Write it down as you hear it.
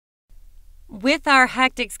With our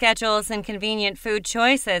hectic schedules and convenient food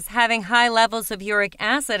choices, having high levels of uric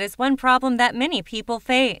acid is one problem that many people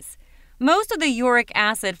face. Most of the uric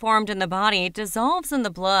acid formed in the body dissolves in the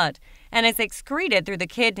blood and is excreted through the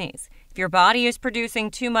kidneys. If your body is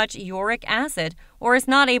producing too much uric acid or is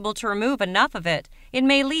not able to remove enough of it, it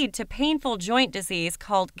may lead to painful joint disease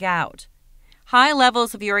called gout. High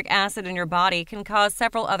levels of uric acid in your body can cause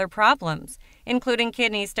several other problems, including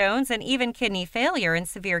kidney stones and even kidney failure in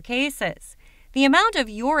severe cases. The amount of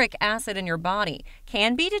uric acid in your body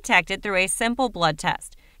can be detected through a simple blood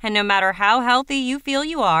test, and no matter how healthy you feel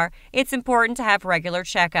you are, it's important to have regular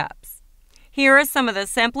checkups. Here are some of the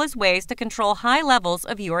simplest ways to control high levels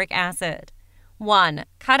of uric acid. 1.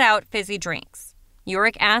 Cut out fizzy drinks.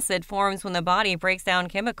 Uric acid forms when the body breaks down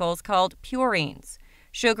chemicals called purines.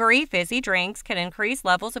 Sugary, fizzy drinks can increase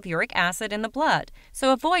levels of uric acid in the blood,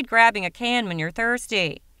 so avoid grabbing a can when you're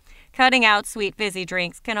thirsty. Cutting out sweet fizzy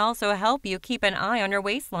drinks can also help you keep an eye on your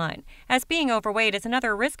waistline, as being overweight is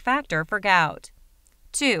another risk factor for gout.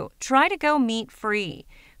 2. Try to go meat-free.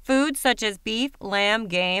 Foods such as beef, lamb,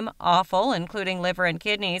 game, offal, including liver and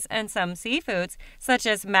kidneys, and some seafoods such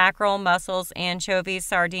as mackerel, mussels, anchovies,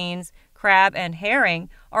 sardines, crab, and herring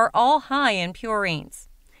are all high in purines.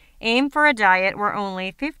 Aim for a diet where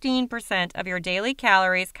only 15% of your daily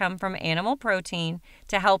calories come from animal protein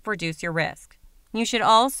to help reduce your risk. You should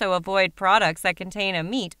also avoid products that contain a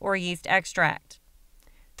meat or yeast extract.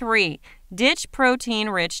 3. Ditch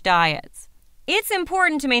protein-rich diets. It's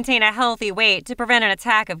important to maintain a healthy weight to prevent an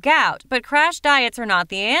attack of gout, but crash diets are not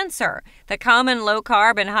the answer. The common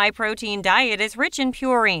low-carb and high-protein diet is rich in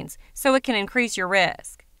purines, so it can increase your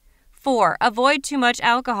risk. 4. Avoid too much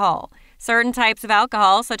alcohol. Certain types of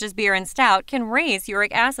alcohol, such as beer and stout, can raise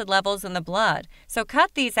uric acid levels in the blood, so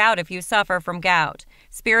cut these out if you suffer from gout.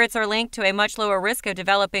 Spirits are linked to a much lower risk of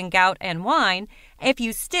developing gout, and wine, if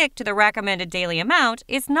you stick to the recommended daily amount,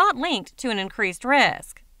 is not linked to an increased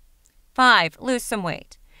risk. 5. Lose some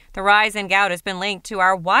weight. The rise in gout has been linked to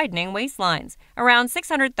our widening waistlines. Around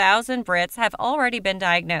 600,000 Brits have already been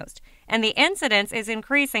diagnosed, and the incidence is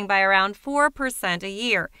increasing by around 4% a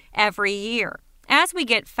year, every year. As we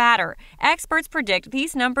get fatter, experts predict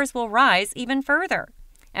these numbers will rise even further.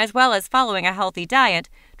 As well as following a healthy diet,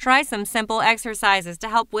 try some simple exercises to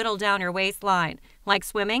help whittle down your waistline, like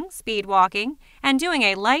swimming, speed walking, and doing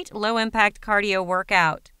a light, low-impact cardio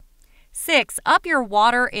workout. 6. Up your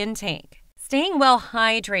water intake. Staying well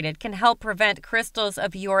hydrated can help prevent crystals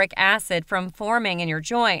of uric acid from forming in your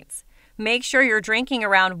joints. Make sure you're drinking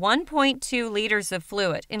around 1.2 liters of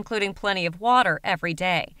fluid, including plenty of water, every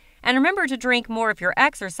day. And remember to drink more if you're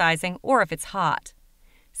exercising or if it's hot.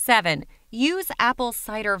 7. Use apple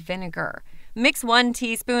cider vinegar. Mix 1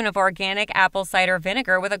 teaspoon of organic apple cider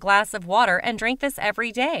vinegar with a glass of water and drink this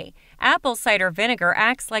every day. Apple cider vinegar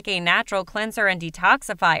acts like a natural cleanser and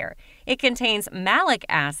detoxifier. It contains malic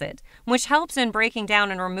acid, which helps in breaking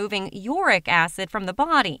down and removing uric acid from the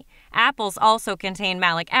body. Apples also contain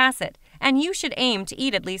malic acid, and you should aim to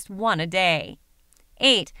eat at least 1 a day.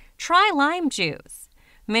 8. Try lime juice.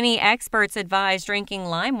 Many experts advise drinking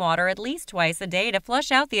lime water at least twice a day to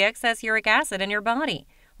flush out the excess uric acid in your body.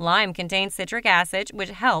 Lime contains citric acid,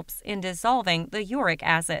 which helps in dissolving the uric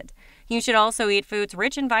acid. You should also eat foods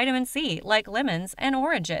rich in vitamin C, like lemons and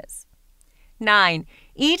oranges. 9.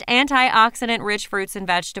 Eat antioxidant-rich fruits and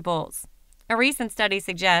vegetables. A recent study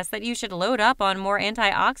suggests that you should load up on more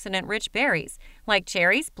antioxidant-rich berries, like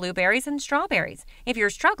cherries, blueberries, and strawberries, if you're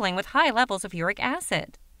struggling with high levels of uric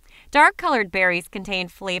acid. Dark-colored berries contain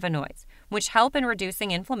flavonoids, which help in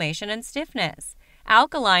reducing inflammation and stiffness.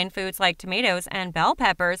 Alkaline foods like tomatoes and bell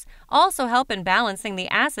peppers also help in balancing the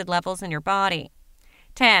acid levels in your body.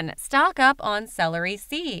 10. Stock up on celery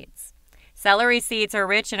seeds. Celery seeds are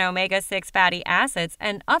rich in omega-6 fatty acids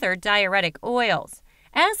and other diuretic oils.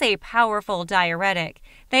 As a powerful diuretic,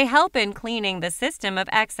 they help in cleaning the system of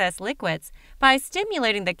excess liquids by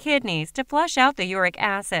stimulating the kidneys to flush out the uric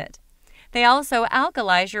acid. They also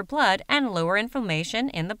alkalize your blood and lower inflammation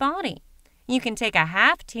in the body. You can take a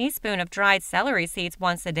half teaspoon of dried celery seeds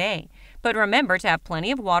once a day, but remember to have plenty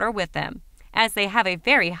of water with them, as they have a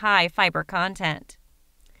very high fiber content.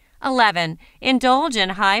 11. Indulge in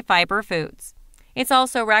high-fiber foods. It's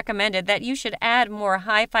also recommended that you should add more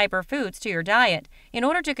high-fiber foods to your diet in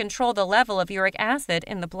order to control the level of uric acid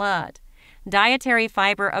in the blood. Dietary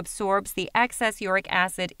fiber absorbs the excess uric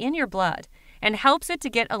acid in your blood and helps it to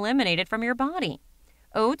get eliminated from your body.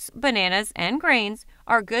 Oats, bananas, and grains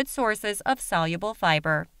are good sources of soluble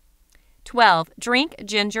fiber. 12. Drink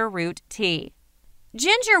ginger root tea.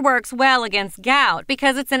 Ginger works well against gout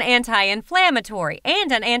because it's an anti-inflammatory and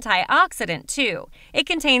an antioxidant, too. It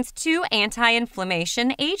contains 2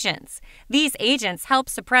 anti-inflammation agents. These agents help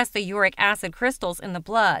suppress the uric acid crystals in the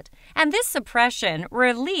blood, and this suppression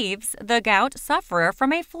relieves the gout sufferer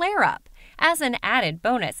from a flare-up. As an added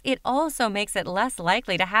bonus, it also makes it less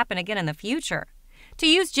likely to happen again in the future. To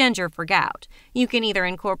use ginger for gout, you can either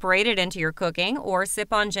incorporate it into your cooking or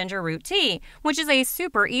sip on ginger root tea, which is a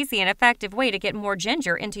super easy and effective way to get more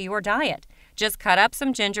ginger into your diet. Just cut up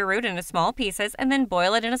some ginger root into small pieces and then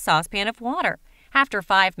boil it in a saucepan of water. After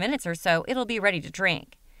 5 minutes or so, it'll be ready to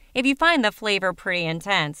drink. If you find the flavor pretty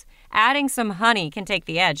intense, adding some honey can take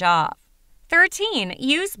the edge off. 13.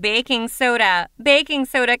 Use baking soda. Baking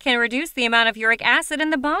soda can reduce the amount of uric acid in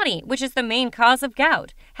the body, which is the main cause of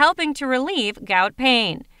gout, helping to relieve gout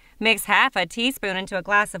pain. Mix half a teaspoon into a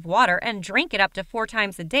glass of water and drink it up to 4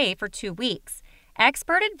 times a day for 2 weeks.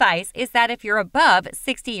 Expert advice is that if you're above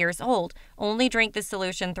 60 years old, only drink the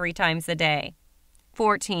solution 3 times a day.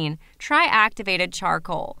 14. Try activated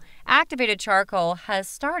charcoal. Activated charcoal has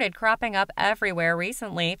started cropping up everywhere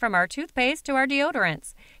recently, from our toothpaste to our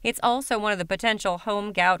deodorants. It's also one of the potential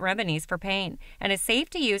home gout remedies for pain and is safe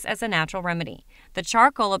to use as a natural remedy. The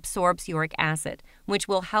charcoal absorbs uric acid, which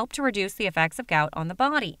will help to reduce the effects of gout on the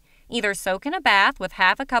body. Either soak in a bath with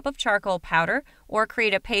half a cup of charcoal powder or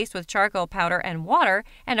create a paste with charcoal powder and water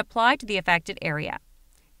and apply to the affected area.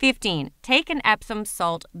 15. Take an Epsom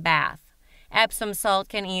salt bath. Epsom salt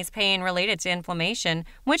can ease pain related to inflammation,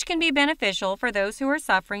 which can be beneficial for those who are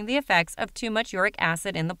suffering the effects of too much uric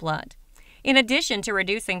acid in the blood. In addition to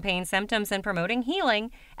reducing pain symptoms and promoting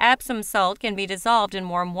healing, Epsom salt can be dissolved in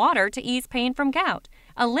warm water to ease pain from gout,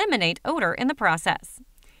 eliminate odor in the process.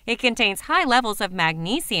 It contains high levels of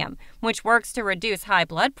magnesium, which works to reduce high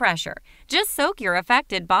blood pressure. Just soak your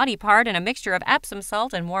affected body part in a mixture of Epsom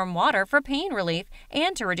salt and warm water for pain relief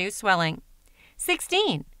and to reduce swelling.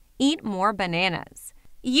 16. Eat more bananas.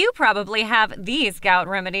 You probably have these gout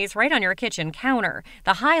remedies right on your kitchen counter.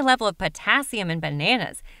 The high level of potassium in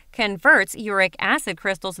bananas converts uric acid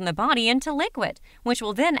crystals in the body into liquid, which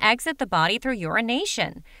will then exit the body through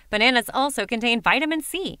urination. Bananas also contain vitamin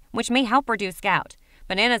C, which may help reduce gout.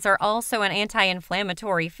 Bananas are also an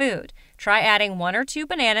anti-inflammatory food. Try adding 1 or 2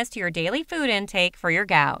 bananas to your daily food intake for your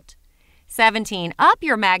gout. 17. Up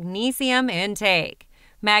your magnesium intake.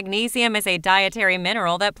 Magnesium is a dietary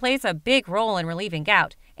mineral that plays a big role in relieving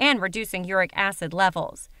gout and reducing uric acid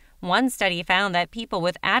levels. One study found that people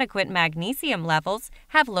with adequate magnesium levels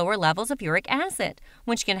have lower levels of uric acid,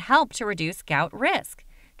 which can help to reduce gout risk.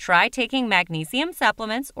 Try taking magnesium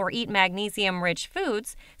supplements or eat magnesium-rich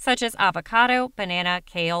foods such as avocado, banana,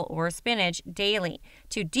 kale, or spinach daily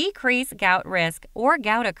to decrease gout risk or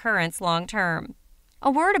gout occurrence long term.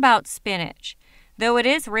 A word about spinach. Though it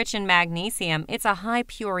is rich in magnesium, it's a high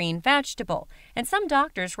purine vegetable, and some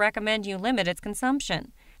doctors recommend you limit its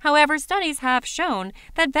consumption. However, studies have shown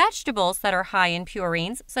that vegetables that are high in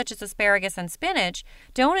purines, such as asparagus and spinach,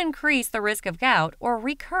 don't increase the risk of gout or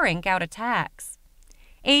recurring gout attacks.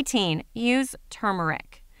 18. Use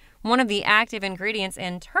turmeric. One of the active ingredients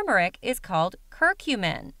in turmeric is called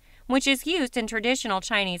curcumin, which is used in traditional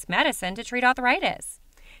Chinese medicine to treat arthritis.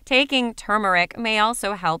 Taking turmeric may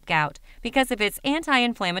also help gout because of its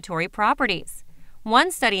anti-inflammatory properties. One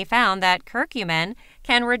study found that curcumin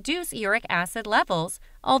can reduce uric acid levels,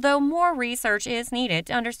 although more research is needed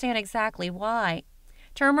to understand exactly why.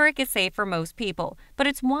 Turmeric is safe for most people, but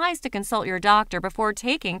it's wise to consult your doctor before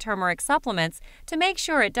taking turmeric supplements to make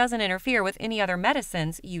sure it doesn't interfere with any other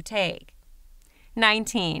medicines you take.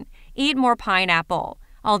 19. Eat more pineapple.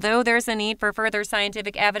 Although there's a need for further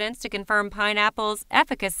scientific evidence to confirm pineapple's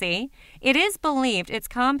efficacy, it is believed its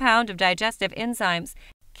compound of digestive enzymes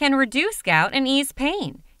can reduce gout and ease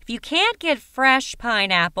pain. If you can't get fresh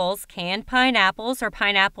pineapples, canned pineapples or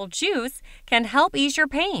pineapple juice can help ease your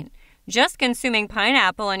pain. Just consuming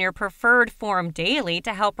pineapple in your preferred form daily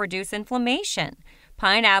to help reduce inflammation.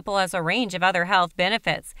 Pineapple has a range of other health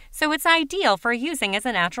benefits, so it's ideal for using as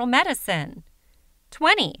a natural medicine.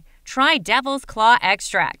 20. Try devil's claw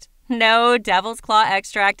extract. No, devil's claw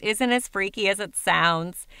extract isn't as freaky as it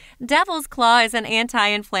sounds. Devil's claw is an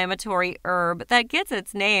anti-inflammatory herb that gets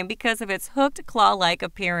its name because of its hooked claw-like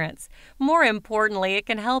appearance. More importantly, it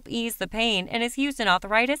can help ease the pain and is used in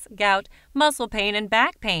arthritis, gout, muscle pain, and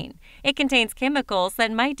back pain. It contains chemicals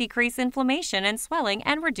that might decrease inflammation and swelling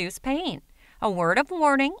and reduce pain. A word of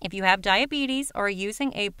warning, if you have diabetes or are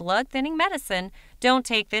using a blood-thinning medicine, don't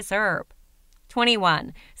take this herb.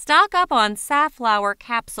 21. Stock up on safflower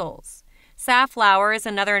capsules. Safflower is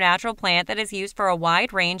another natural plant that is used for a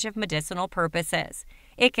wide range of medicinal purposes.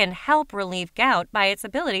 It can help relieve gout by its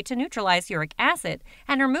ability to neutralize uric acid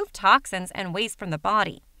and remove toxins and waste from the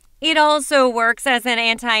body. It also works as an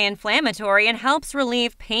anti-inflammatory and helps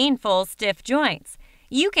relieve painful, stiff joints.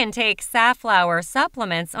 You can take safflower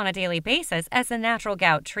supplements on a daily basis as a natural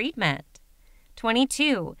gout treatment.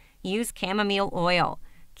 22. Use chamomile oil.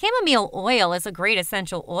 Chamomile oil is a great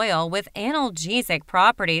essential oil with analgesic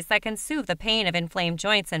properties that can soothe the pain of inflamed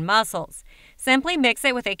joints and muscles. Simply mix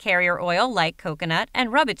it with a carrier oil like coconut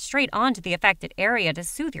and rub it straight onto the affected area to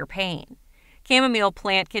soothe your pain. Chamomile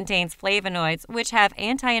plant contains flavonoids, which have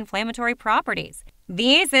anti-inflammatory properties.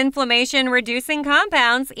 These inflammation-reducing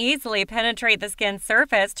compounds easily penetrate the skin's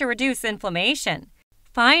surface to reduce inflammation.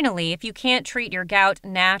 Finally, if you can't treat your gout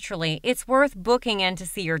naturally, it's worth booking in to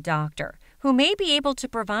see your doctor, who may be able to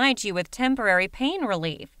provide you with temporary pain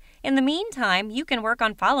relief. In the meantime, you can work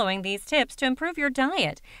on following these tips to improve your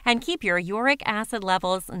diet and keep your uric acid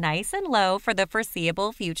levels nice and low for the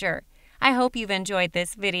foreseeable future. I hope you've enjoyed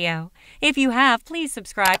this video. If you have, please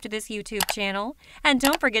subscribe to this YouTube channel and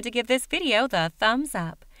don't forget to give this video the thumbs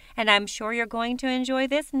up. And I'm sure you're going to enjoy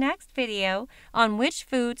this next video on which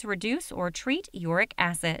foods reduce or treat uric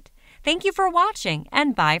acid. Thank you for watching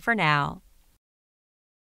and bye for now.